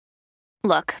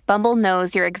Look, Bumble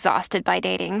knows you're exhausted by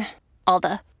dating. All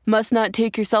the must not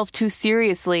take yourself too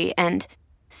seriously and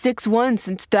 6'1"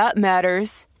 since that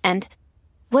matters. And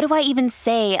what do I even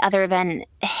say other than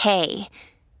hey?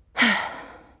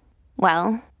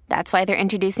 Well, that's why they're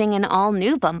introducing an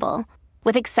all-new Bumble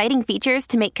with exciting features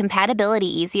to make compatibility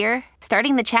easier,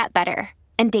 starting the chat better,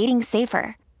 and dating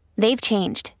safer. They've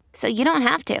changed, so you don't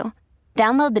have to.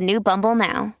 Download the new Bumble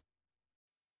now.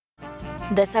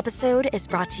 This episode is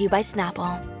brought to you by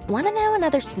Snapple. Want to know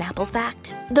another Snapple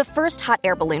fact? The first hot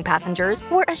air balloon passengers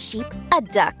were a sheep, a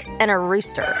duck, and a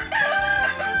rooster.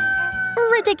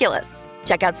 Ridiculous.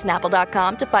 Check out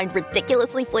Snapple.com to find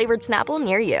ridiculously flavored Snapple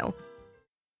near you.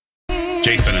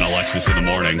 Jason and Alexis in the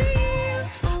morning.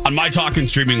 On My Talk and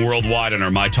streaming worldwide on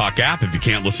our My Talk app. If you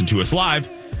can't listen to us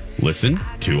live, listen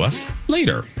to us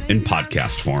later in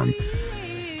podcast form.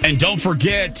 And don't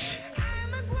forget,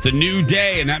 it's a new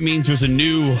day, and that means there's a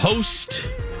new host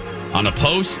on a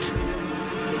post.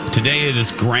 Today it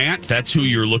is Grant. That's who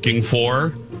you're looking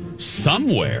for.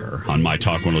 Somewhere on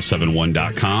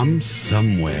MyTalk1071.com.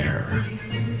 Somewhere.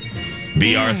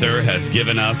 B. Arthur has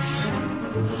given us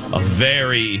a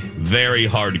very, very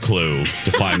hard clue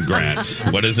to find Grant.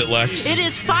 What is it, Lex? It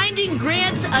is finding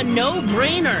Grant's a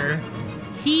no-brainer.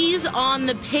 He's on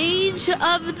the page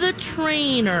of the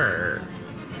trainer.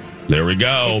 There we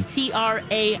go. It's Trainer,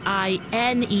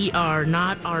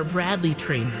 not our Bradley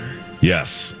trainer.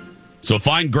 Yes. So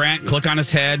find Grant, click on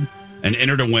his head, and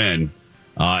enter to win.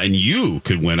 And you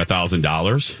could win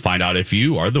 $1,000. Find out if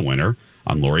you are the winner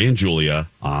on Lori and Julia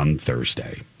on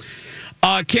Thursday.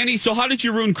 Kenny, so how did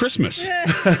you ruin Christmas?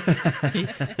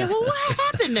 What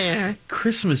happened there?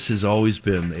 Christmas has always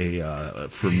been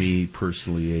for me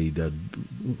personally, a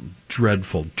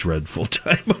dreadful, dreadful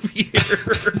time of year.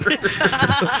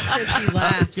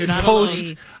 You're not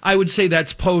alone. I would say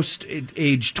that's post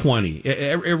age 20.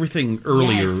 Everything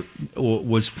earlier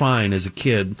was fine as a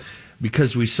kid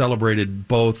because we celebrated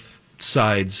both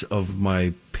sides of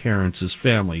my parents'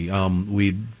 family.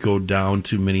 We'd go down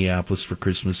to Minneapolis for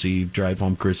Christmas Eve, drive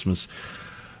home Christmas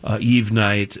Eve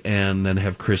night, and then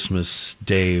have Christmas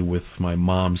Day with my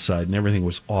mom's side, and everything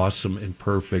was awesome and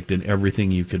perfect and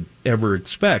everything you could ever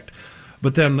expect.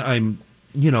 But then I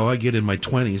get in my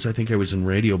 20s. I think I was in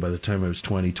radio by the time I was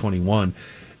 20, 21,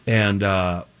 and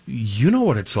you know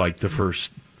what it's like the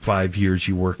first 5 years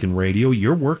you work in radio.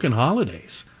 You're working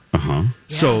holidays. Uh-huh. Yeah.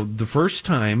 So the first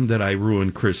time that I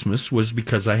ruined Christmas was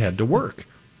because I had to work.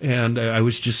 And I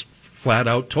was just flat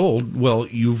out told, well,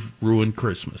 you've ruined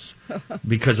Christmas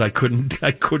because I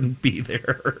couldn't be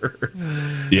there.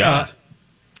 Yeah.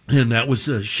 And that was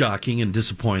shocking and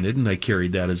disappointed, and I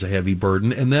carried that as a heavy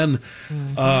burden. And then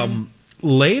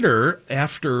later,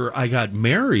 after I got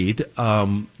married,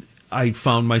 I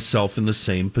found myself in the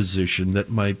same position that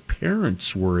my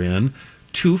parents were in.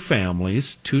 2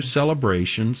 families, 2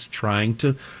 celebrations, trying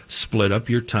to split up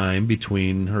your time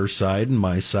between her side and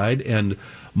my side, and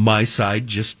my side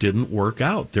just didn't work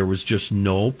out. There was just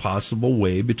no possible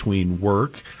way between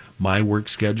work, my work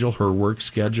schedule, her work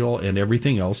schedule, and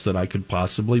everything else that I could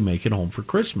possibly make it home for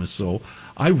Christmas. So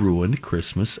I ruined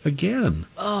Christmas again.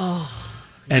 Oh.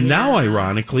 And now,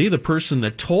 ironically, the person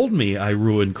that told me I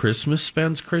ruined Christmas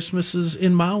spends Christmases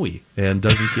in Maui and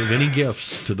doesn't give any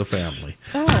gifts to the family.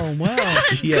 Oh, wow.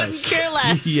 Yes. Couldn't care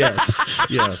less. Yes.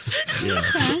 Yeah.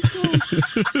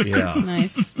 That's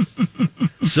nice.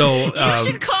 So you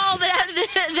should call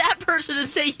that person and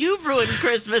say you've ruined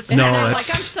Christmas. No, and I'm that's,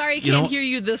 like, I'm sorry, I can't hear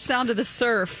you. The sound of the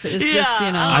surf is just,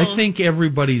 I think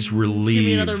everybody's relieved. Give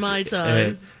me another Mai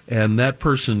Tai. And that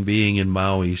person being in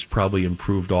Maui's probably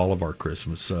improved all of our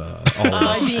Christmas. All of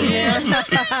us. being there.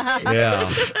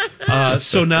 Yeah.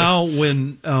 So now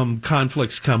when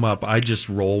conflicts come up, I just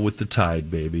roll with the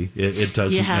tide, baby. It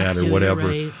doesn't matter, whatever.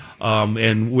 Right.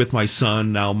 And with my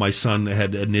son, now my son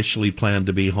had initially planned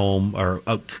to be home or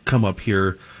come up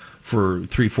here for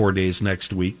 3-4 days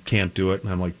next week. Can't do it. And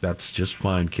I'm like, that's just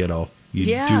fine, kiddo. You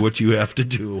do what you have to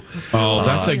do.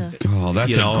 That's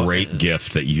a great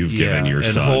gift that you've given your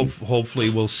son. And hopefully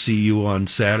we'll see you on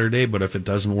Saturday. But if it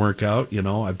doesn't work out,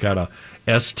 I've got a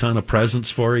ton of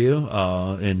presents for you,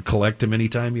 and collect them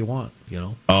anytime you want.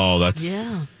 Oh, that's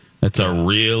a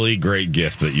really great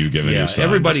gift that you've given your son.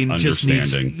 Everybody just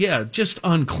needs, understanding. just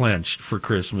unclenched for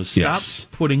Christmas. Stop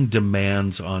putting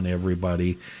demands on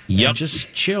everybody. Yep. And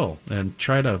just chill and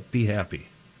try to be happy.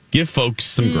 Give folks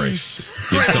some grace.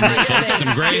 Give some folks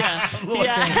some grace.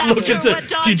 Yeah. Look at the.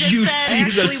 Did you see the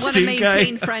actually want to stink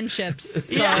maintain eye?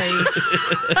 friendships. Sorry.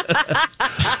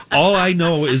 All I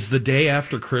know is the day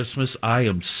after Christmas, I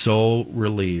am so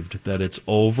relieved that it's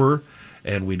over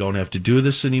and we don't have to do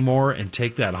this anymore, and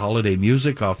take that holiday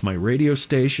music off my radio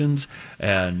stations,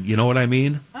 and you know what I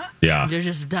mean? Yeah. They're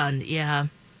just done. Yeah.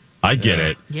 I get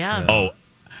it. Yeah. Oh,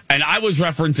 and I was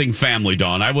referencing family,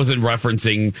 Dawn. I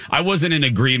wasn't in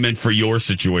agreement for your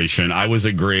situation. I was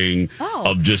agreeing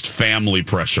of just family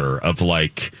pressure of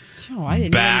like, I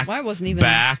didn't know. I wasn't even.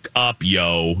 Back up,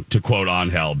 yo, to quote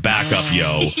Angel. Back up,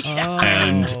 yo.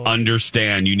 And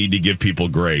understand you need to give people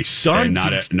grace. Dawn,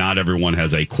 and not everyone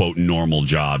has a, quote, normal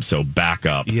job. So back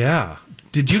up. Yeah.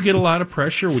 Did you get a lot of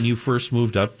pressure when you first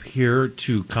moved up here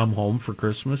to come home for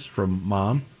Christmas from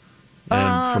Mom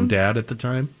and from Dad at the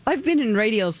time? I've been in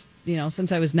radios,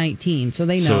 since I was 19, so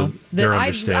they know So that they're I've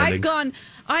understanding. gone.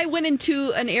 I went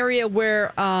into an area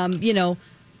where,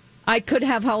 I could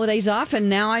have holidays off, and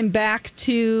now I'm back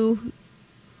to,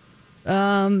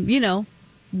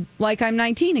 like I'm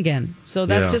 19 again. So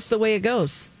that's just the way it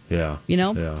goes. Yeah.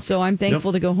 Yeah. So I'm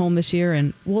thankful to go home this year,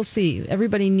 and we'll see.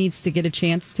 Everybody needs to get a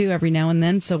chance to every now and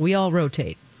then, so we all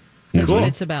rotate. That's Cool. what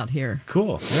it's about here.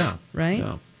 Cool. Yeah. Right?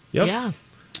 Yeah. Yep. Yeah.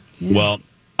 Well,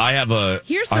 I have a.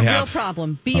 Here's the real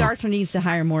problem. B. Arthur needs to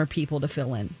hire more people to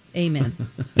fill in. Amen.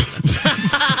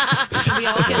 Can we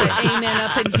all get an amen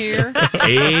up in here?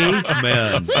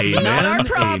 Amen. Amen. Not our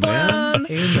problem. Amen.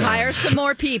 Amen. Hire some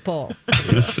more people.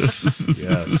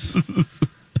 Yes.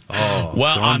 Oh,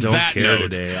 Well, Dawn on don't that care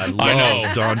note, today. I I know.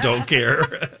 love Dawn don't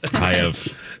care. I have.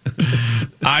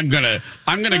 I'm gonna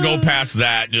go past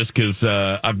that just because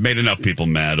I've made enough people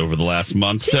mad over the last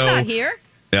month. She's so not here.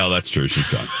 Yeah, that's true. She's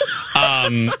gone.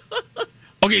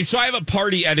 Okay, so I have a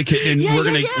party etiquette, and we're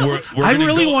gonna. We're I gonna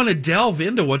really go- want to delve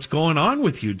into what's going on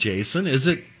with you, Jason. Is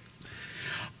it?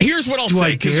 Here's what I'll Do I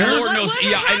say, because dare? Lord knows, What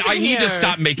and I happened need to here?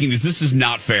 stop making this. This is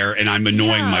not fair, and I'm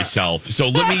annoying myself. So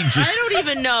let me just. I don't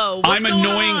even know. What's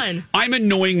going on? I'm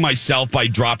annoying myself by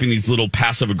dropping these little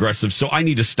passive aggressive. So I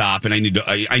need to stop, and I need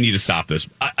to stop this.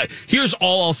 Here's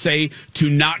all I'll say to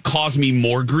not cause me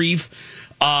more grief.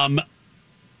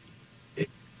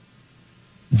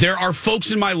 There are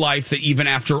folks in my life that even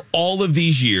after all of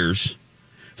these years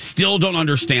still don't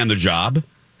understand the job.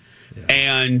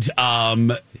 And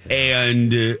I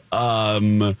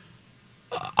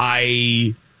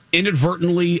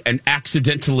inadvertently and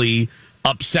accidentally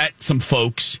upset some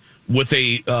folks with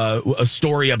a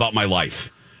story about my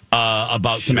life,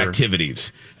 about some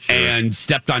activities, and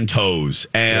stepped on toes,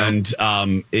 and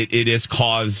it has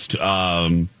caused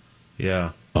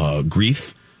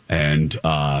grief, and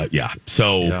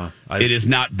so it has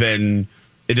not been.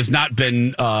 It has not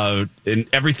been, and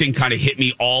everything kind of hit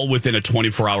me all within a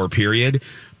 24-hour period.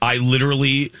 I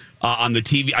literally, on the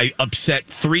TV, I upset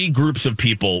 3 groups of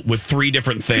people with 3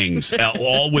 different things,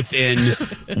 all within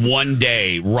one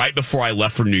day, right before I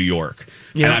left for New York.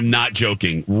 Yeah. And I'm not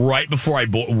joking. Right before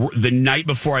the night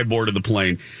before I boarded the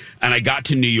plane, and I got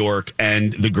to New York,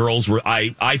 and the girls were,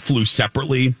 I flew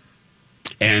separately,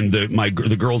 and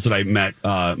the girls that I met,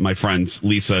 my friends,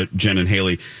 Lisa, Jen, and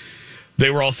Haley, they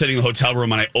were all sitting in the hotel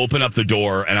room, and I open up the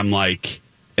door, and I'm like,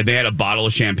 and they had a bottle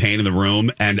of champagne in the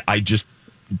room, and I just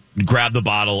grabbed the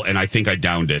bottle, and I think I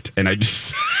downed it. And I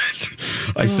just,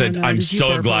 I said, no. I'm Did you so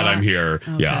burp glad a lot? I'm here.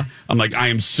 Okay. Yeah. I'm like, I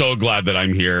am so glad that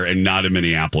I'm here and not in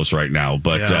Minneapolis right now.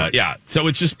 But so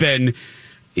it's just been,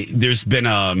 there's been,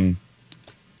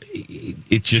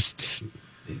 it just,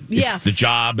 it's the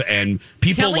job, and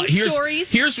people Telling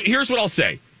stories. Here's what I'll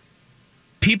say.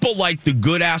 People like the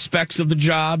good aspects of the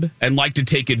job and like to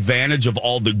take advantage of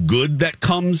all the good that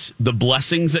comes, the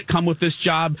blessings that come with this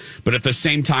job. But at the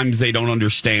same time, they don't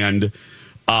understand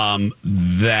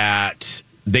that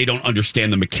they don't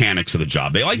understand the mechanics of the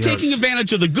job. They like taking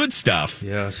advantage of the good stuff,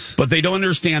 but they don't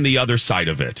understand the other side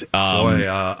of it. Boy,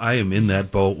 I am in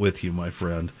that boat with you, my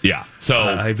friend. Yeah. So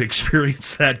I've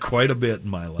experienced that quite a bit in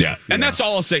my life. Yeah, and that's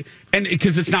all I'll say. And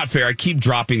because it's not fair, I keep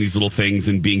dropping these little things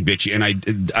and being bitchy, and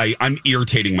I'm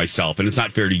irritating myself, and it's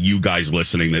not fair to you guys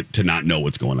listening to not know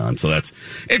what's going on. So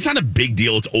it's not a big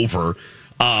deal. It's over.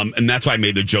 And that's why I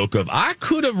made the joke of I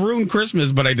could have ruined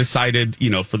Christmas, but I decided,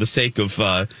 for the sake of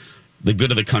the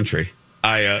good of the country,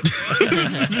 I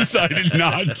decided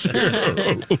not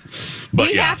to. But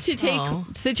we have to take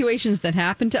situations that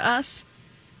happen to us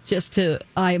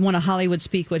I want to Hollywood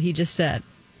speak what he just said.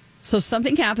 So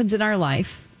something happens in our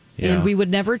life, and we would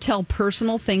never tell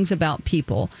personal things about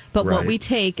people. But what we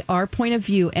take, our point of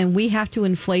view, and we have to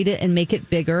inflate it and make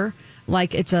it bigger,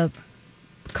 like it's a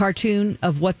cartoon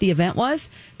of what the event was,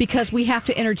 because we have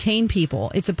to entertain people.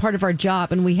 It's a part of our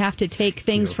job, and we have to take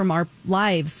things from our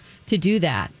lives to do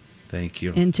that. Thank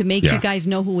you. And to make you guys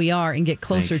know who we are and get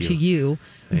closer to you.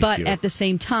 Thank but you. at the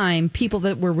same time, people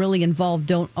that were really involved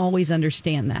don't always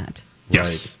understand that.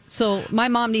 Yes. So my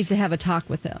mom needs to have a talk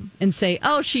with him and say,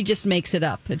 "Oh, she just makes it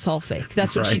up. It's all fake."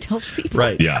 That's what she tells people.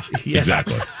 Right. Yeah,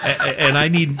 exactly. And I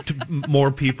need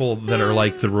more people that are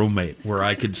like the roommate, where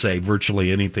I could say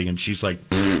virtually anything, and she's like,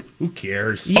 "Who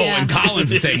cares?" Yeah. Oh, and Colin's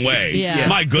the same way. Yeah.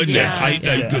 My goodness,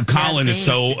 Colin is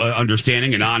so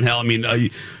understanding and on hell. I mean,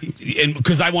 and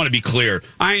because I want to be clear,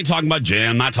 I ain't talking about Jen.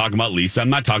 I'm not talking about Lisa. I'm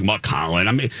not talking about Colin.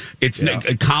 I mean,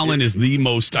 Colin is the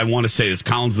most. I want to say this.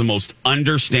 Colin's the most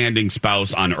understanding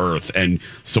spouse on earth and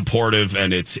supportive,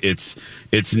 and it's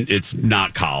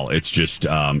not Kyle. It's just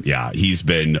he's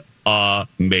been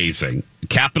amazing.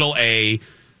 Capital A.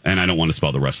 And I don't want to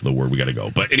spell the rest of the word. We got to go.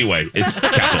 But anyway, it's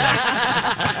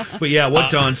capital A. But yeah,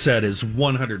 what Dawn said is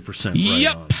 100% right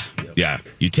Yep. on. Yep. Yeah.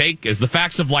 You take, as the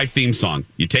Facts of Life theme song,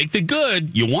 you take the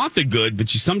good, you want the good,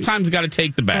 but you sometimes got to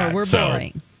take the bad. Or we're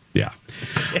boring. Yeah.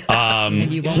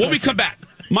 And you won't When we listen. come back,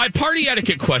 my party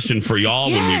etiquette question for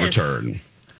y'all when we return.